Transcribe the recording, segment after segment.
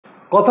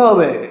কথা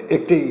হবে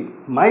একটি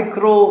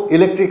মাইক্রো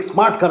ইলেকট্রিক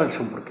স্মার্ট কারের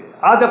সম্পর্কে।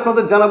 আজ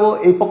আপনাদের জানাবো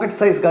এই পকেট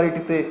সাইজ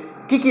গাড়িটিতে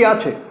কি কি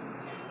আছে,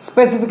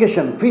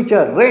 স্পেসিফিকেশন,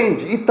 ফিচার, রেঞ্জ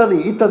ইত্যাদি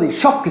ইত্যাদি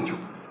সব কিছু।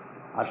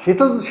 আর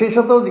সেই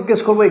সাথেও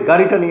জিজ্ঞেস করবো এই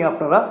গাড়িটা নিয়ে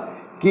আপনারা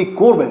কি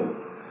করবেন।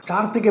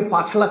 4 থেকে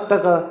 5 লাখ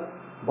টাকা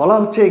বলা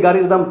হচ্ছে এই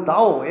গাড়ির দাম,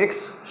 তাও এক্স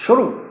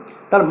শোরুম,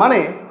 তার মানে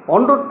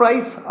অন রোড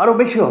প্রাইস আরও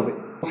বেশি হবে।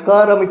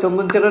 নমস্কার, আমি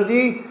চন্দন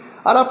চ্যাটার্জি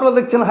আর আপনারা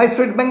দেখছেন হাই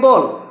স্ট্রিট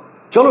বেঙ্গল।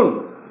 চলুন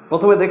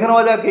প্রথমে দেখে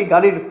নেওয়া যাক এই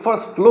গাড়ির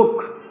ফার্স্ট লুক।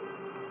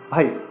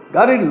 ভাই,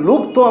 গাড়ির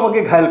লুক তো আমাকে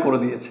ঘায়েল করে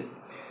দিয়েছে।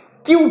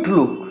 কিউট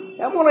লুক,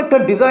 এমন একটা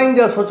ডিজাইন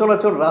যা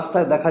সচরাচর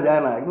রাস্তায় দেখা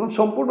যায় না, একদম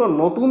সম্পূর্ণ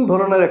নতুন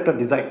ধরনের একটা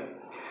ডিজাইন।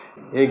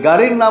 এই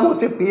গাড়ির নাম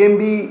হচ্ছে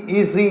PMB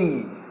EaS-E,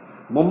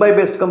 Mumbai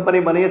based company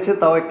বানিয়েছে,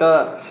 তাও একটা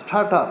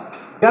স্টার্ট আপ।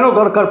 কেন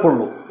দরকার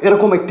পড়লো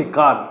এরকম একটি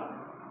কার?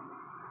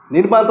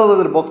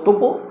 নির্মাতাদের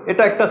বক্তব্য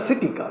এটা একটা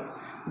সিটি কার,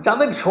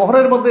 যাদের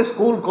শহরের মধ্যে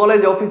স্কুল,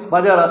 কলেজ, অফিস,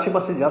 বাজার,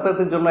 আশেপাশে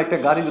যাতায়াতের জন্য একটা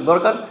গাড়ির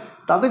দরকার,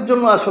 তাদের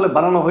জন্য আসলে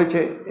বানানো হয়েছে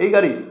এই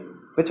গাড়ি।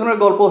 পেছনের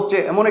গল্প হচ্ছে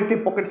এমন একটি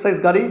পকেট সাইজ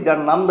গাড়ি যার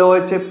নাম দেওয়া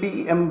হয়েছে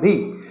PMV,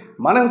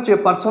 মানে হচ্ছে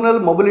পার্সোনাল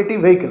মোবিলিটি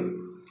ভেহিকেল,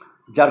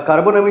 যার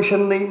কার্বন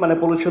এমিশন নেই, মানে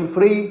পলিউশন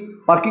ফ্রি,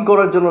 পার্কিং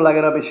করার জন্য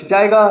লাগে না বেশি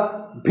জায়গা,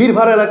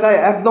 ভিড়ভাড় এলাকায়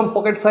একদম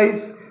পকেট সাইজ,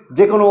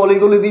 যে কোনো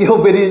অলিগলি দিয়েও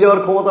বেরিয়ে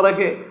যাওয়ার ক্ষমতা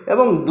রাখে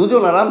এবং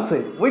দুজন আরামসে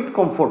উইথ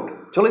কমফোর্ট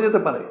চলে যেতে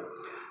পারে।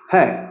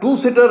 হ্যাঁ, 2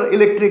 সিটার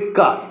ইলেকট্রিক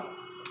কার।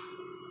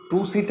 2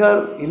 সিটার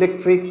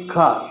ইলেকট্রিক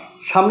কার,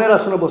 সামনের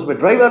আসনে বসবে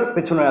ড্রাইভার,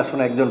 পেছনের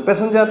আসনে একজন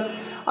প্যাসেঞ্জার।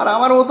 আর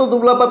আমার মতো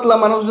দুবলা পাতলা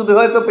মানুষ যদি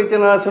হয় তো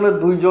পেছনের আসনে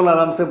 2 জন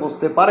আরামসে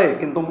বসতে পারে,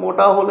 কিন্তু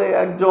মোটা হলে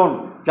একজন।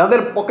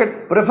 যাদের পকেট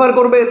প্রেফার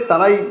করবে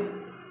তারাই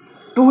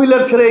 2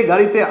 হুইলার ছেড়ে এই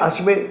গাড়িতে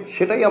আসবে,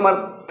 সেটাই আমার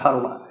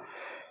ধারণা।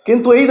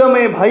 কিন্তু এই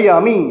দামে ভাই,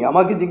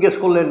 আমাকে জিজ্ঞেস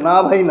করলে না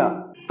ভাই না।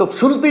 তো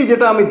শুরুতেই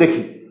যেটা আমি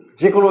দেখি,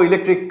 যে কোনো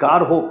ইলেকট্রিক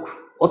কার হোক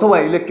অথবা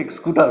ইলেকট্রিক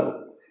স্কুটার হোক,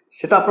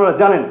 সেটা আপনারা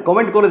জানেন,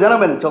 কমেন্ট করে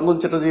জানাবেন চন্দন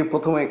চ্যাটার্জি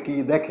প্রথমে কি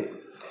দেখে।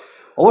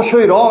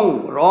 অবশ্যই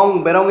রং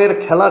বেরঙের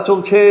খেলা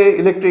চলছে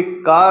ইলেকট্রিক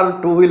কার,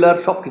 2 হুইলার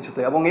সব কিছুতে।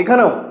 এবং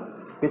এখানেও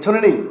পেছনে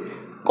নেই,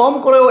 কম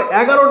করেও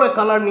 11টা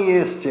কালার নিয়ে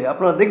এসছে।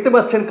 আপনারা দেখতে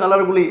পাচ্ছেন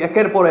কালারগুলি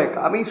একের পর এক।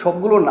 আমি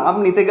সবগুলো নাম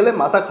নিতে গেলে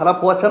মাথা খারাপ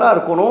হওয়া ছাড়া আর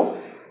কোনো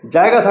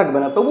জায়গা থাকবে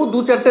না, তবু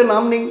 2-4টে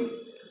নাম নেই।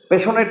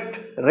 প্যাশনেট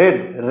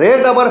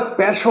রেড, আবার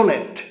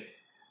passionate,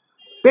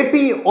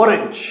 peppy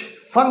orange,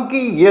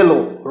 funky yellow,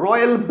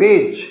 royal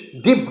base,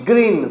 deep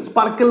green,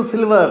 sparkle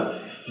silver,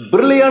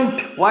 brilliant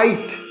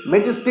white,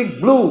 Majestic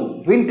blue,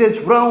 vintage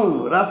brown,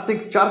 rustic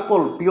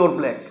charcoal, pure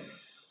black.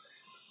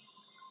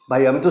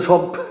 ভাই, আমি তো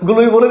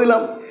সবগুলোই বলে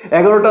দিলাম,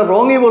 11টা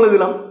রঙই বলে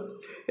দিলাম।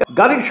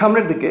 গাড়ির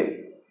সামনের দিকে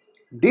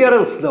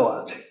ডিআরএলস দেওয়া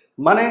আছে,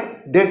 মানে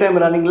ডে টাইম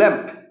রানিং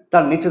ল্যাম্প।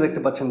 তার নিচে দেখতে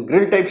পাচ্ছেন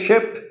গ্রিল টাইপ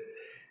শেপ।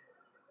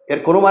 এর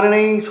কোনো মানে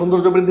নেই,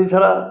 সৌন্দর্য বৃদ্ধি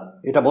ছাড়া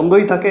এটা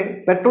বন্ধই থাকে।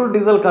 পেট্রোল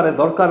ডিজেল কারে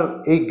দরকার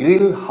এই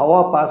গ্রিল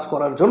হাওয়া পাস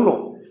করার জন্য।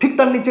 ঠিক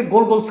তার নিচে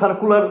গোল গোল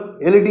সার্কুলার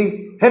LED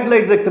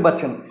হেডলাইট দেখতে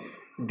পাচ্ছেন।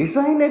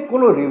 ডিজাইনে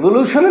কোনো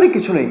রিভলিউশনারি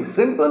কিছু নেই,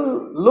 simple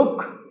look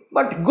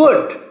but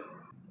good.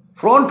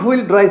 Front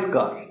wheel drive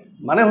কার,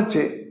 মানে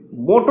হচ্ছে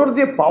মোটর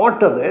যে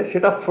পাওয়ারটা দেয়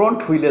সেটা ফ্রন্ট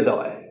হুইলে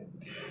দেওয়া হয়।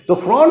 তো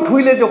ফ্রন্ট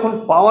হুইলে যখন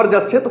পাওয়ার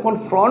যাচ্ছে তখন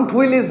front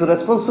wheel is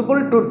responsible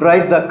to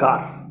drive the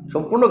car.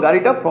 সম্পূর্ণ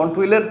গাড়িটা ফ্রন্ট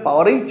হুইলের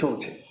পাওয়ারেই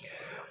চলছে।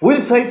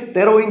 হুইল সাইজ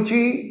 13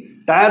 ইঞ্চি,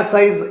 টায়ার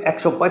সাইজ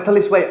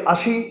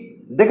 145/80।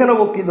 দেখে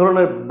নেবো কী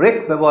ধরনের ব্রেক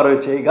ব্যবহার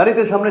হয়েছে এই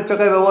গাড়িতে। সামনের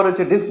চাকায় ব্যবহার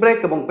হয়েছে ডিস্ক ব্রেক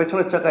এবং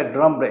পেছনের চাকায়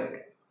ড্রাম ব্রেক।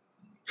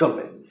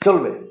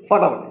 চলবে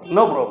ফাটাফাটি,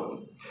 নো প্রবলেম।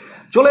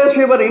 চলে আসি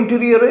এবার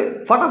ইন্টেরিয়রে।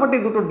 ফাটাফাটি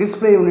 2টো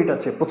ডিসপ্লে ইউনিট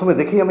আছে। প্রথমে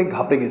দেখেই আমি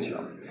ঘাবড়ে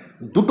গেছিলাম,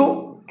 2টো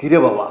কিরে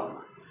বাবা।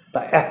 তা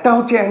একটা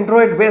হচ্ছে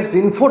অ্যান্ড্রয়েড বেসড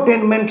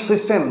ইনফোটেনমেন্ট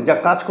সিস্টেম, যা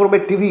কাজ করবে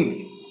টিভির,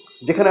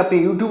 যেখানে আপনি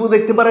ইউটিউবও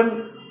দেখতে পারেন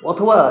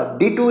অথবা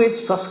D2H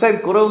সাবস্ক্রাইব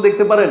করেও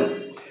দেখতে পারেন।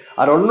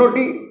 আর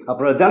অন্যটি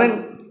আপনারা জানেন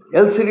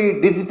LCD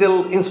ডিজিটাল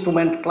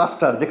ইনস্ট্রুমেন্ট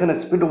ক্লাস্টার, যেখানে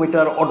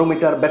speedometer,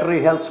 odometer, battery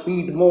health,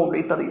 speed, mode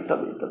ইত্যাদি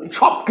ইত্যাদি ইত্যাদি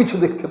সব কিছু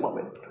দেখতে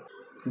পাবেন।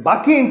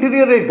 বাকি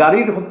ইন্টেরিয়রের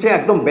গাড়ির হচ্ছে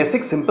একদম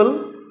বেসিক সিম্পল,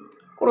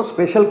 কোনো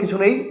স্পেশাল কিছু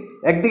নেই।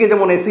 একদিকে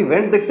যেমন এসি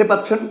ভেন্ট দেখতে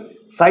পাচ্ছেন,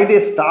 সাইডে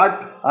স্টার্ট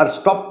আর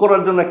স্টপ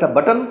করার জন্য একটা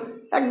বাটন,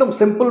 একদম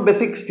সিম্পল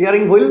বেসিক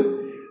স্টিয়ারিং হুইল।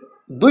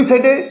 2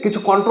 সাইডে কিছু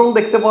কন্ট্রোল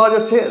দেখতে পাওয়া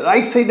যাচ্ছে।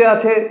 রাইট সাইডে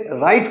আছে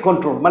রাইট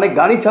কন্ট্রোল, মানে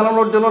গাড়ি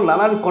চালানোর জন্য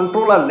নানান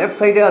কন্ট্রোল, আর লেফট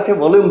সাইডে আছে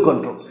ভলিউম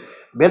কন্ট্রোল।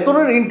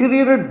 ভেতরের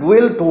ইন্টেরিয়রের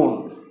ডুয়েল টোন,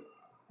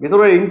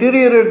 ভেতরের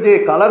ইন্টেরিয়রের যে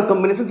কালার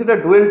কম্বিনেশন সেটা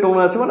ডুয়েল টোন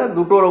আছে, মানে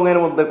 2টো রঙের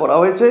মধ্যে করা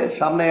হয়েছে।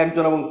 সামনে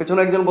একজন এবং পেছনে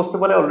একজন বসতে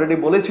পারে, অলরেডি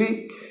বলেছি।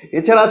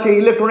 এছাড়া আছে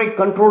ইলেকট্রনিক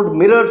কন্ট্রোলড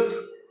মিরর্স,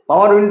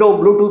 পাওয়ার window,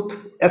 Bluetooth,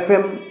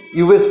 FM,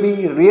 USB,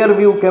 rear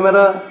view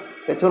camera,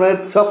 পেছনের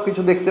সব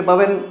কিছু দেখতে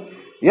পাবেন।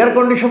 এয়ার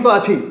কন্ডিশন তো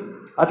আছেই,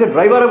 আছে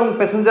ড্রাইভার এবং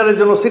প্যাসেঞ্জারের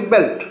জন্য সিট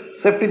বেল্ট,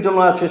 সেফটির জন্য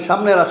আছে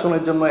সামনের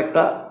আসনের জন্য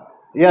একটা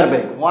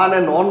airbag, one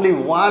and only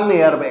one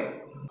airbag.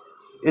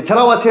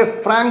 এছাড়াও আছে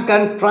ফ্রাঙ্ক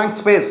অ্যান্ড ট্রাঙ্ক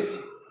স্পেস,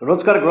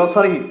 রোজকার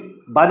গ্রসারি,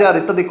 বাজার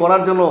ইত্যাদি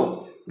করার জন্য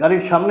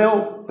গাড়ির সামনেও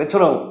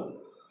পেছনেও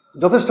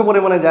যথেষ্ট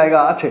পরিমাণে জায়গা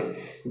আছে।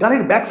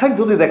 গাড়ির ব্যাক সাইড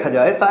যদি দেখা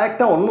যায় তা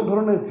একটা অন্য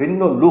ধরনের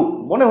ভিন্ন লুক,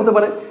 মনে হতে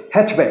পারে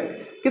হ্যাচব্যাক,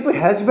 কিন্তু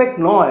হ্যাচব্যাক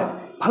নয়।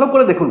 ভালো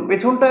করে দেখুন,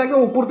 পেছনটা একদম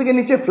উপর থেকে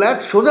নিচে ফ্ল্যাট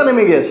সোজা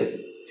নেমে গিয়েছে।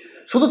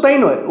 শুধু তাই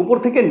নয়, উপর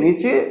থেকে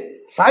নিচে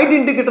সাইড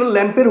ইন্ডিকেটর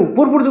ল্যাম্পের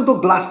উপর পর্যন্ত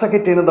গ্লাসটাকে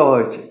টেনে দেওয়া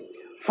হয়েছে,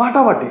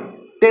 ফাটাফাটি।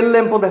 টেল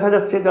ল্যাম্পও দেখা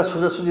যাচ্ছে যা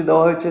সোজাসুজি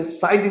দেওয়া হয়েছে।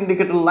 সাইড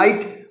ইন্ডিকেটর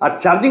লাইট আর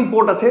চার্জিং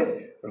পোর্ট আছে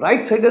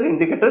রাইট সাইডের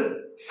ইন্ডিকেটর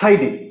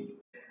সাইডে।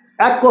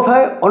 এক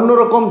কথায়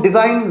অন্যরকম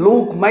ডিজাইন,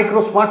 লুক,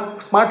 মাইক্রো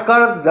স্মার্ট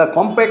কার যা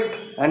কম্প্যাক্ট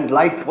অ্যান্ড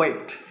লাইট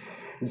ওয়েট।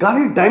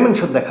 গাড়ির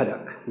ডাইমেনশন দেখা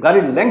যাক।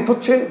 গাড়ির লেংথ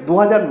হচ্ছে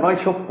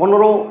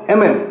 2915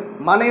 mm,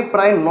 মানে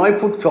প্রায় 9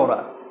 ফুট চওড়া,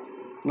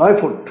 9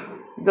 ফুট,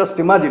 জাস্ট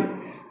ইমাজিন।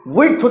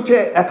 উইডথ হচ্ছে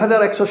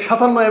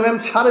 1157 mm,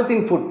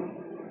 3.5 ফুট,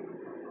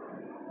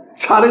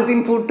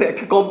 3.5 ফুট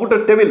একটা কম্পিউটার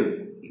টেবিল,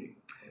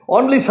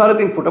 অনলি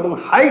 3.5 ফুট। এবং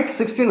হাইট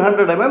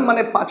 1600 mm,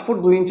 মানে 5 ফুট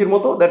 2 ইঞ্চির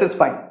মতো, that is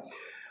fine.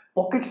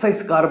 Pocket size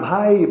কার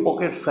ভাই,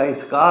 পকেট সাইজ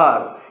কার,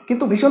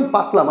 কিন্তু ভীষণ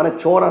পাতলা, মানে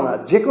চওড়া না,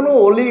 যে কোনো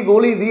অলি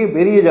গলি দিয়ে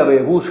বেরিয়ে যাবে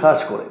হুশ হাস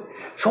করে।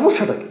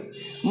 সমস্যাটা কি?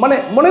 মানে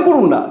মনে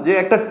করুন না যে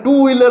একটা 2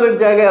 হুইলারের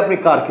জায়গায় আপনি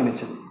কার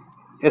কিনেছেন,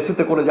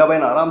 এসিতে করে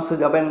যাবেন, আরামসে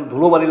যাবেন,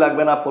 ধুলোবালি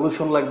লাগবে না,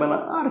 পলিউশন লাগবে না,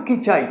 আর কি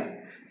চাই।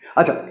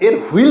 আচ্ছা, এর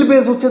হুইল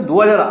বেস হচ্ছে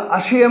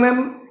 2080 mm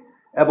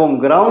এবং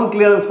গ্রাউন্ড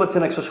ক্লিয়ারেন্স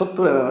পাচ্ছেন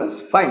 170 mm।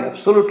 Fine,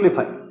 absolutely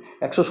fine.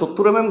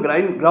 170 mm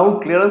ground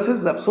clearance is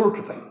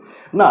absolutely fine.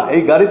 না,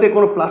 এই গাড়িতে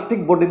কোনো প্লাস্টিক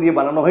বডি দিয়ে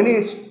বানানো হয়নি,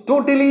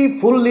 টোটালি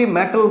ফুললি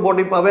মেটাল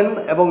বডি পাবেন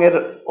এবং এর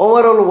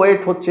ওভারঅল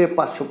ওয়েট হচ্ছে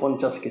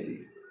 550 কেজি।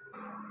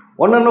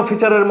 অন্যান্য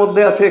ফিচারের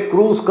মধ্যে আছে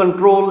ক্রুজ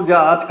কন্ট্রোল, যা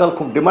আজকাল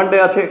খুব ডিমান্ডে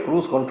আছে।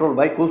 ক্রুজ কন্ট্রোল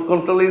ভাই, ক্রুজ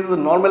কন্ট্রোল ইজ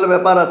নর্মাল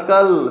ব্যাপার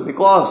আজকাল,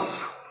 বিকজ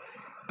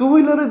 2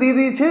 হুইলারে দিয়ে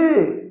দিয়েছে,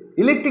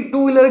 ইলেকট্রিক 2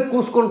 হুইলারে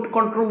ক্রুজ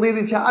কন্ট্রোল দিয়ে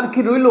দিয়েছে। আর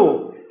কি রইল?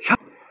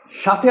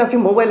 সাথে আছে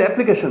মোবাইল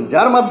অ্যাপ্লিকেশন,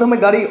 যার মাধ্যমে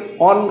গাড়ি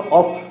অন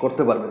অফ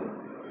করতে পারবেন।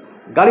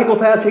 গাড়ি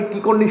কোথায় আছে, কি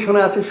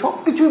কন্ডিশনে আছে, সব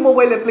কিছুই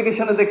মোবাইল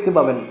অ্যাপ্লিকেশনে দেখতে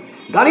পাবেন।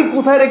 গাড়ি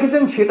কোথায়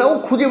রেখেছেন সেটাও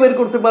খুঁজে বের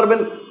করতে পারবেন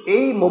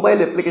এই মোবাইল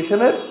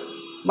অ্যাপ্লিকেশনের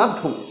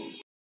মাধ্যমে।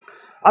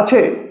 আছে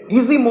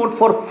easy mode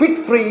for fit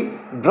free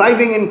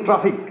driving in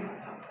traffic.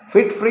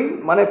 Fit free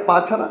মানে পা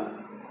ছাড়া।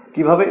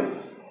 কীভাবে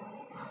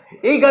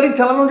এই গাড়ি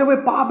চালানো যাবে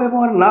পা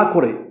ব্যবহার না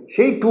করে?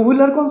 সেই 2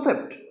 হুইলার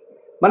কনসেপ্ট,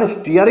 মানে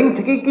স্টিয়ারিং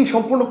থেকেই কি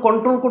সম্পূর্ণ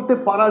কন্ট্রোল করতে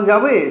পারা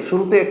যাবে?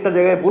 শুরুতে একটা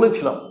জায়গায়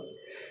বলেছিলাম।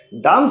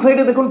 ডান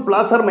সাইডে দেখুন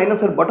প্লাস আর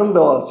মাইনাসের বাটন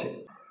দেওয়া আছে।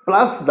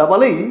 প্লাস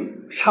দাবালেই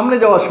সামনে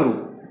যাওয়া শুরু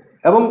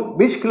এবং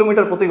 20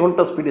 কিলোমিটার প্রতি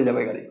ঘন্টা স্পিডে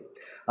যাবে গাড়ি,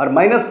 আর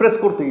মাইনাস প্রেস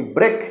করতেই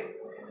ব্রেক।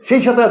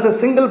 সেই সাথে আছে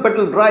সিঙ্গেল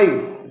পেডাল ড্রাইভ,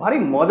 ভারী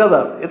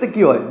মজাদার। এতে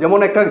কি হয়, যেমন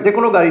একটা যে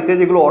কোনো গাড়িতে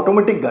যেগুলো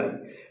অটোমেটিক গাড়ি,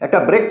 একটা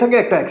ব্রেক থাকে,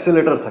 একটা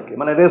অ্যাক্সেলেটর থাকে,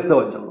 মানে রেস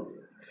দেওয়ার জন্য।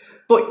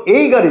 তো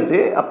এই গাড়িতে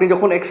আপনি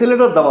যখন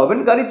অ্যাক্সেলেটর দাবাবেন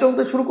গাড়ি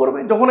চলতে শুরু করবে,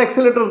 যখন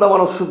অ্যাক্সেলেটর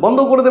দাবানো বন্ধ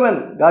করে দেবেন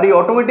গাড়ি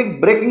অটোমেটিক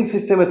ব্রেকিং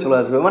সিস্টেমে চলে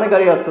আসবে, মানে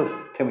গাড়ি আস্তে আস্তে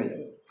থেমে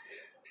যাবে।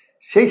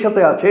 সেই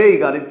সাথে আছে এই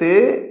গাড়িতে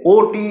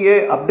OTA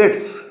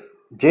আপডেটস,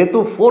 যেহেতু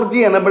 4G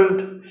enabled,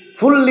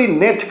 fully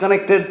net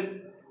connected,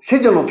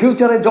 সেই জন্য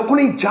ফিউচারে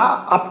যখনই যা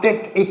আপডেট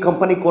এই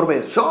কোম্পানি করবে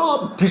সব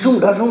ঢিসুম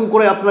ঢাসুম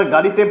করে আপনার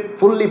গাড়িতে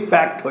ফুললি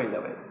প্যাকড হয়ে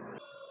যাবে।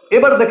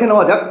 এবার দেখে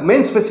নেওয়া যাক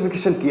মেন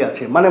স্পেসিফিকেশন কি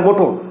আছে, মানে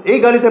মোটর। এই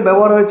গাড়িতে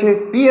ব্যবহার হয়েছে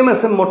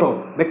PMSM মোটর।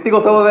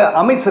 ব্যক্তিগতভাবে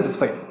আমি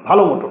স্যাটিসফাইড,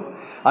 ভালো মোটর।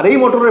 আর এই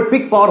মোটরের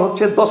পিক পাওয়ার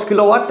হচ্ছে 10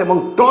 কিলোওয়াট এবং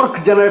টর্ক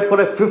জেনারেট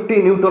করে 50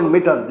 নিউটন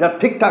মিটার, যা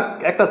ঠিকঠাক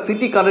একটা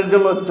সিটি কারের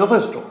জন্য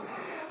যথেষ্ট।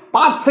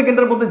 5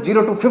 সেকেন্ডের মধ্যে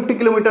 0 to 50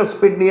 কিলোমিটার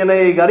স্পিড নিয়ে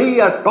নেয় এই গাড়ি।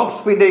 আর টপ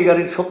স্পিডে এই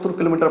গাড়ির 70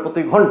 কিলোমিটার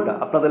প্রতি ঘন্টা।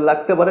 আপনাদের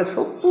লাগতে পারে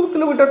 70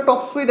 কিলোমিটার টপ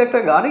স্পিড একটা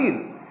গাড়ির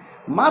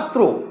মাত্র।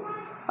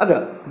 আচ্ছা,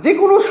 যে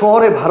কোনো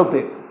শহরে ভারতে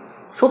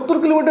 70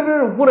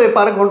 কিলোমিটারের উপরে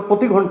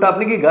প্রতি ঘন্টা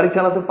আপনি কি গাড়ি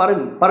চালাতে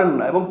পারেন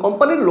না। এবং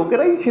কোম্পানির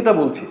লোকেরাই সেটা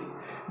বলছে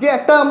যে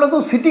একটা আমরা তো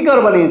সিটি কার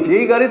বানিয়েছি,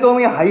 এই গাড়ি তো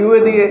আমি হাইওয়ে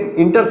দিয়ে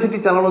ইন্টারসিটি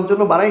চালানোর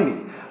জন্য বানাইনি।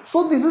 So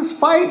this is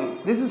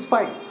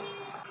fine.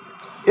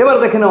 এবার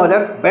দেখে নেওয়া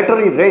যাক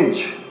ব্যাটারি রেঞ্জ।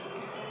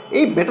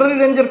 এই ব্যাটারি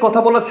রেঞ্জের কথা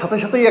বলার সাথে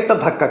সাথেই একটা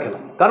ধাক্কা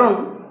খেলাম, কারণ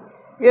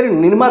এর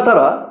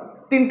নির্মাতারা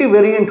 3টি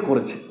ভেরিয়েন্ট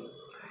করেছে।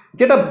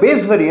 যেটা বেস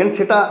ভেরিয়েন্ট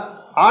সেটা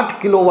 8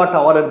 কিলোওয়াট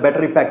আওয়ারের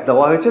ব্যাটারি প্যাক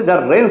দেওয়া হয়েছে,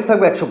 যার রেঞ্জ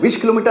থাকবে 120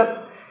 কিলোমিটার।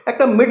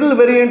 একটা মিডল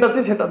ভেরিয়েন্ট আছে,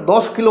 সেটা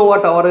 10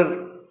 কিলোওয়াট আওয়ারের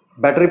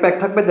ব্যাটারি প্যাক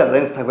থাকবে, যার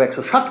রেঞ্জ থাকবে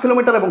 160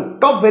 কিলোমিটার। এবং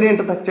টপ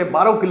ভেরিয়েন্টে থাকছে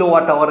 12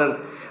 কিলোওয়াট আওয়ারের,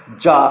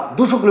 যা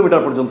 200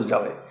 কিলোমিটার পর্যন্ত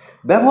যাবে।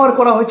 ব্যবহার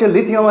করা হয়েছে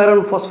লিথিয়াম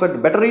আয়রন ফসফেট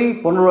ব্যাটারি,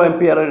 15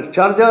 অ্যাম্পিয়ারের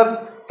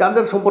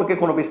চার্জার সম্পর্কে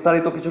কোনো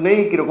বিস্তারিত কিছু নেই,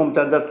 কীরকম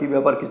চার্জার, কী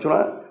ব্যাপার, কিছু না,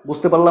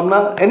 বুঝতে পারলাম না।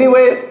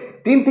 এনিওয়ে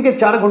 3 থেকে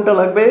 4 ঘন্টা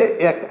লাগবে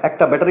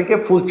একটা ব্যাটারিকে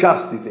ফুল চার্জ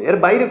দিতে, এর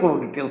বাইরে কোনো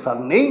ডিটেলস আর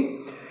নেই।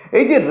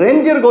 এই যে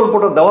রেঞ্জের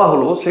গল্পটা দেওয়া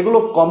হলো সেগুলো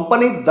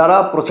কোম্পানির দ্বারা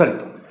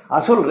প্রচারিত।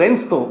 আসল রেঞ্জ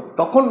তো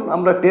তখন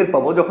আমরা টের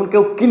পাবো যখন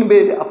কেউ কিনবে,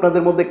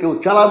 আপনাদের মধ্যে কেউ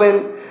চালাবেন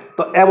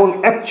তো, এবং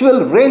অ্যাকচুয়াল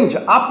রেঞ্জ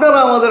আপনারা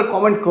আমাদের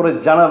কমেন্ট করে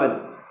জানাবেন,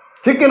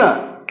 ঠিক কিনা?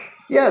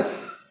 ইয়েস।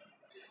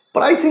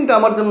 প্রাইসিংটা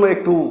আমার জন্য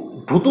একটু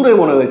ভুতুরে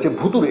মনে হয়েছে,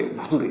 ভুতুরে।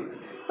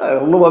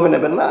 অন্যভাবে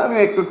নেবেন না, আমি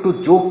একটু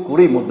যোগ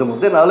করি মধ্যে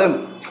মধ্যে, নাহলে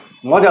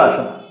মজা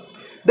আসে না।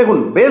 দেখুন,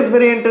 বেস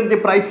ভেরিয়েন্টের যে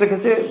প্রাইস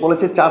রেখেছে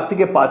বলেছে 4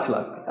 থেকে 5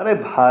 লাখ। আরে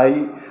ভাই,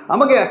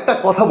 আমাকে একটা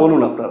কথা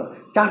বলুন, আপনারা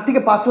 4 থেকে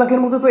 5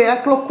 লাখের মধ্যে তো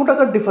 1 লক্ষ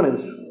টাকার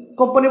ডিফারেন্স।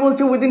 কোম্পানি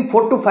বলছে উইদিন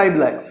 4 to 5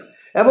 lakhs,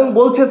 এবং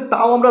বলছে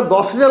তাও আমরা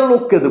 10,000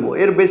 লোককে দেবো,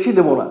 এর বেশি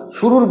দেবো না।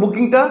 শুরুর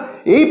বুকিংটা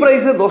এই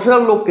প্রাইসে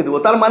 10,000 লোককে দেবো।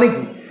 তার মানে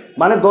কি?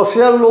 মানে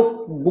 10,000 লোক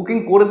বুকিং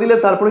করে দিলে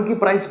তারপরে কি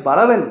প্রাইস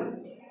বাড়াবেন?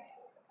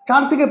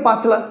 4 থেকে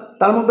 5 লাখ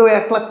তার মধ্যে ওই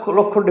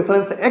 1,00,000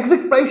 ডিফারেন্স,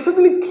 এক্সাক্ট প্রাইসটা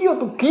দিলে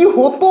কি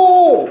হতো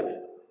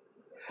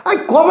আর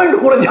কমেন্ট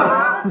করে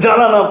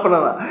জানান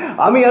আপনারা,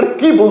 আমি আর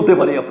কি বলতে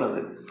পারি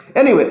আপনাদের।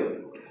 এনিওয়ে,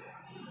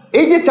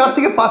 এই যে 4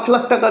 থেকে 5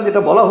 লাখ টাকা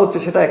যেটা বলা হচ্ছে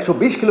সেটা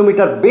 120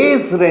 kilometre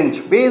base range,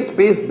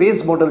 base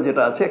model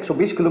যেটা আছে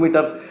 120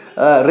 কিলোমিটার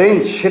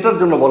রেঞ্জ, সেটার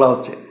জন্য বলা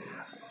হচ্ছে।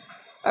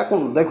 এখন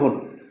দেখুন,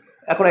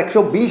 এখন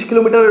 120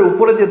 কিলোমিটারের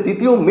উপরে যে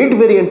দ্বিতীয় মিড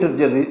ভেরিয়েন্টের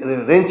যে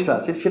রেঞ্জটা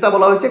আছে সেটা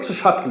বলা হয়েছে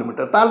 160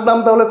 কিলোমিটার। তার দাম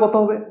তাহলে কত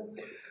হবে?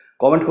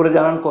 কমেন্ট করে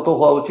জানান কত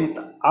হওয়া উচিত।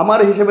 আমার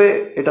হিসেবে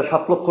এটা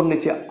 7 লক্ষর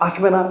নিচে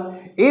আসবে না।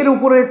 এর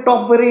উপরে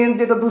টপ ভেরিয়েন্ট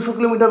যেটা 200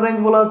 কিলোমিটার রেঞ্জ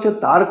বলা হচ্ছে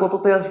তার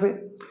কততে আসবে?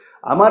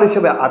 আমার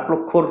হিসেবে 8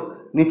 লক্ষর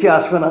নিচে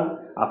আসবে না।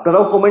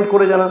 আপনারাও কমেন্ট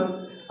করে জানান।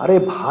 আরে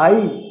ভাই,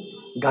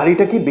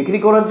 গাড়িটা কি বিক্রি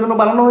করার জন্য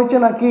বানানো হয়েছে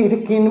নাকি এটা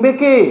কিনবে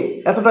কে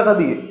এত টাকা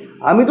দিয়ে?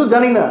 আমি তো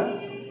জানি না।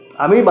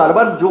 আমি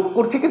বারবার যোগ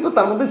করছি, কিন্তু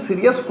তার মধ্যে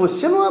সিরিয়াস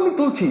কোয়েশ্চেনও আমি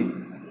তুলছি।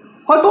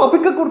 হয়তো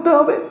অপেক্ষা করতে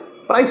হবে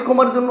প্রাইস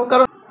কমার জন্য,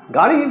 কারণ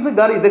গাড়ি ইজ এ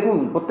গাড়ি। দেখুন,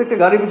 প্রত্যেকটা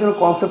গাড়ির পিছনে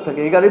কনসেপ্ট থাকে,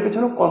 এই গাড়ির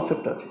পিছনেও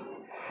কনসেপ্ট আছে।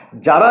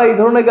 যারা এই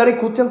ধরনের গাড়ি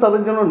খুঁজছেন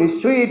তাদের জন্য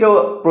নিশ্চয়ই এটা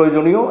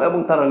প্রয়োজনীয় এবং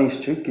তারা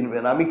নিশ্চয়ই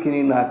কিনবেন। আমি কিনি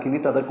না কিনি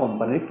তাদের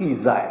কোম্পানির কি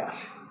যায়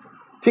আসে।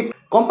 ঠিক,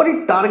 কোম্পানির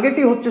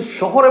টার্গেটই হচ্ছে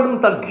শহর এবং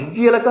তার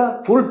ঘিঞ্জি এলাকা,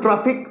 ফুল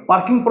ট্রাফিক,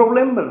 পার্কিং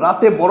প্রবলেম,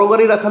 রাতে বড়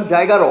গাড়ি রাখার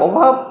জায়গার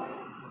অভাব,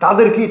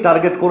 তাদেরকেই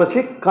টার্গেট করেছে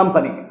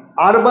কোম্পানি।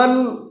 আরবান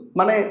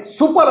মানে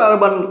সুপার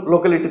আরবান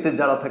লোকালিটিতে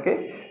যারা থাকে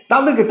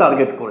তাদেরকে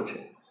টার্গেট করেছে।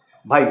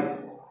 ভাই,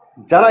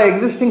 যারা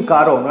এক্সিস্টিং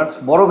কার ওনার্স,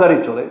 বড় গাড়ি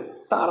চলে,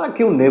 তারা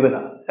কেউ নেবে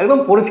না, একদম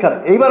পরিষ্কার।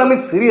 এইবার আমি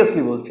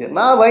সিরিয়াসলি বলছি,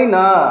 না ভাই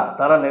না,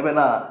 তারা নেবে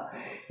না।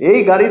 এই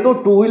গাড়ি তো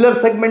 2 হুইলার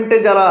সেগমেন্টে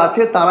যারা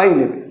আছে তারাই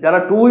নেবে। যারা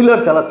 2 হুইলার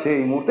চালাচ্ছে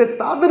এই মুহূর্তে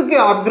তাদেরকে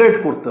আপগ্রেড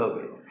করতে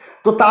হবে।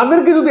 তো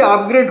তাদেরকে যদি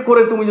আপগ্রেড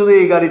করে তুমি যদি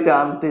এই গাড়িতে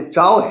আনতে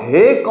চাও,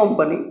 হে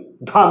কোম্পানি,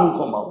 দাম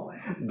কমাও।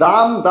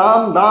 দাম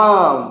দাম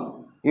দাম।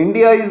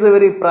 India is a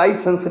very price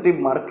sensitive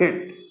market.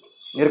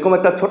 এরকম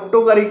একটা ছোট্ট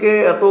গাড়িকে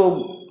এত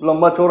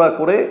লম্বা চওড়া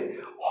করে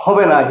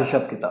হবে না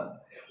হিসাব কিতাব।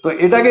 তো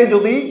এটাকে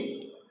যদি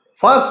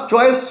first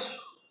choice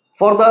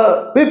for the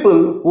people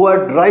who R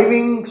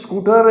driving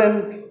scooter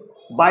and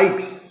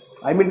bikes,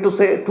 I mean to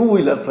say 2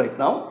 wheelers right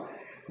now,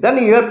 then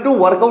you have to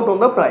work out on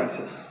the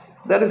prices.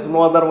 There is no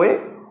other way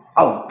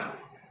out.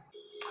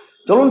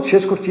 চলুন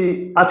শেষ করছি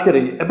আজকের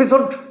এই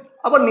episode.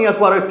 আবার নিয়ে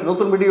আসবো আরও একটি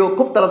নতুন ভিডিও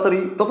খুব তাড়াতাড়ি।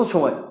 তত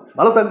সময়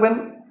ভালো থাকবেন,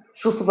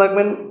 সুস্থ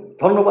থাকবেন।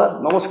 ধন্যবাদ,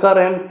 নমস্কার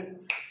অ্যান্ড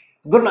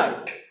গুড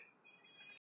নাইট।